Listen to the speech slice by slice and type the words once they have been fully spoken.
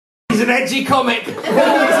an edgy comic. Oh, he's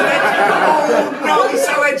an edgy comic. Oh, no, he's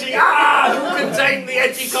so edgy. Ah, who contained the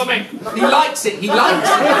edgy comic? He likes it. He likes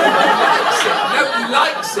it. He likes it. No, he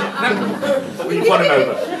likes it. No. We won him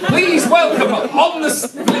over. Please welcome on the...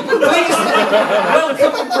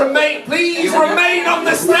 Please remain on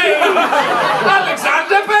the stage,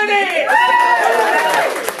 Alexandeer Bennett.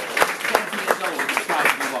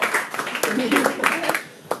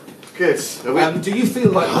 Good. Do you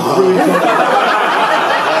feel like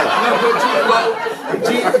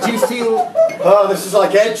do you feel? Oh, this is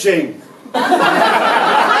like edging.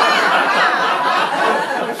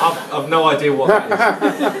 I've no idea what that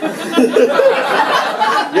is.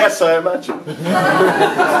 Yes, I imagine.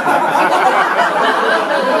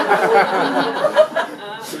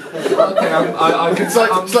 Okay, I can. It's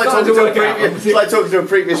like talking to a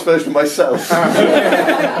previous version of myself.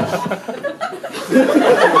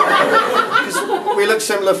 We look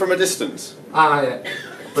similar from a distance. Yeah.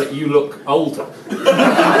 But you look older.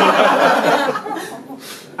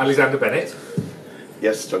 Alexandeer Bennett.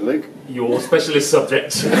 Yes, John Luke. Your specialist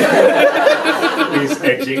subject is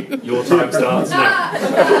edging. Your time starts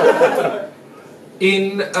now.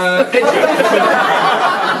 In edging,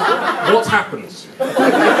 what happens?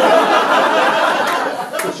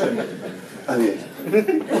 Oh, yeah.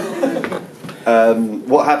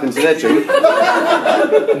 What happens in edging?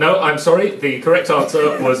 No, I'm sorry. The correct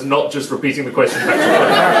answer was not just repeating the question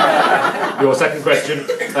back to your second question.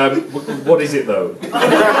 What is it, though?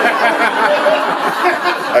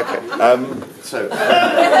 Okay. So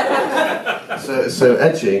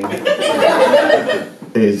edging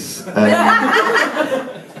is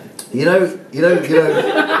you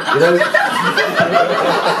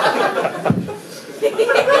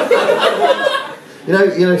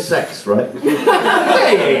know sex, right?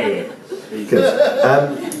 Yeah. Good.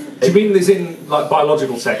 Do you mean as in like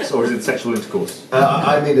biological sex, or is it sexual intercourse?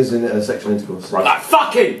 I mean as in sexual intercourse. Right. Like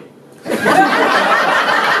fucking!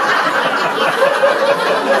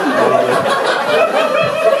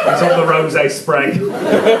 It's on the rosé spray.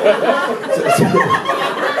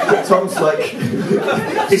 Tom's like...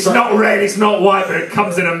 It's not red, it's not white, but it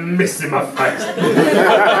comes in a mist in my face.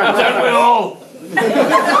 Don't we all?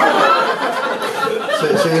 So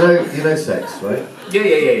you know sex, right?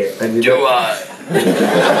 Yeah. And you Do I?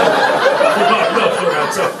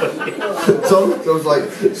 Tom's like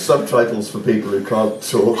subtitles for people who can't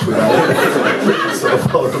talk without sort of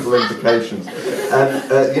horrible indications.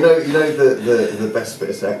 And you know the best bit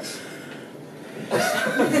of sex. I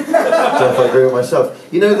don't know if I agree with myself.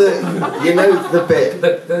 You know the bit.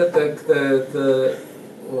 The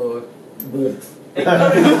warmth. The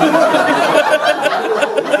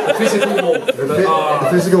physical warmth. The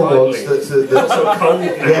physical warmth that's so cold now.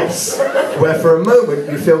 Yes, where for a moment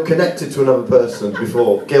you feel connected to another person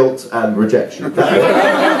before guilt and rejection.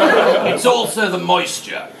 It's also the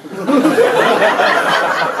moisture.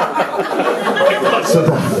 So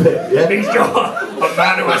that's it, yeah? He's got a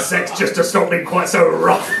man who has sex just to stop being quite so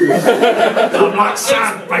rough. I'm like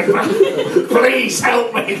sandpaper. Please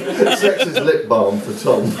help me. Sex is lip balm for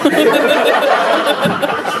Tom.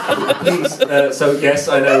 So yes,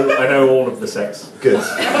 I know all of the sex. Good.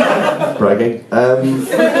 Bragging.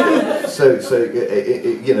 So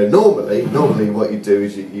you know, normally what you do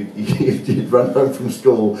is you'd run home from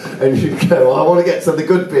school and you'd go, I want to get to the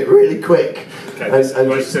good bit really quick. Okay. And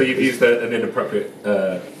so you've used an inappropriate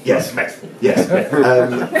yes metaphor. Yes.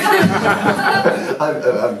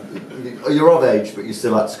 You're of age, but you're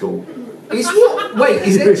still at school. Is what? Wait,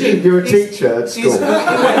 is edging? You're a teacher at school.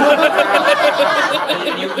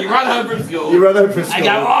 You run home from school. You run home from school. And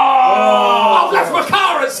go, oh! I've left my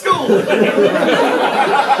car at school!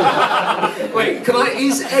 Wait,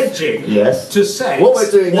 is edging yes. to sex what we're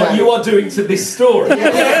doing what now. you are doing to this story?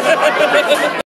 Yes.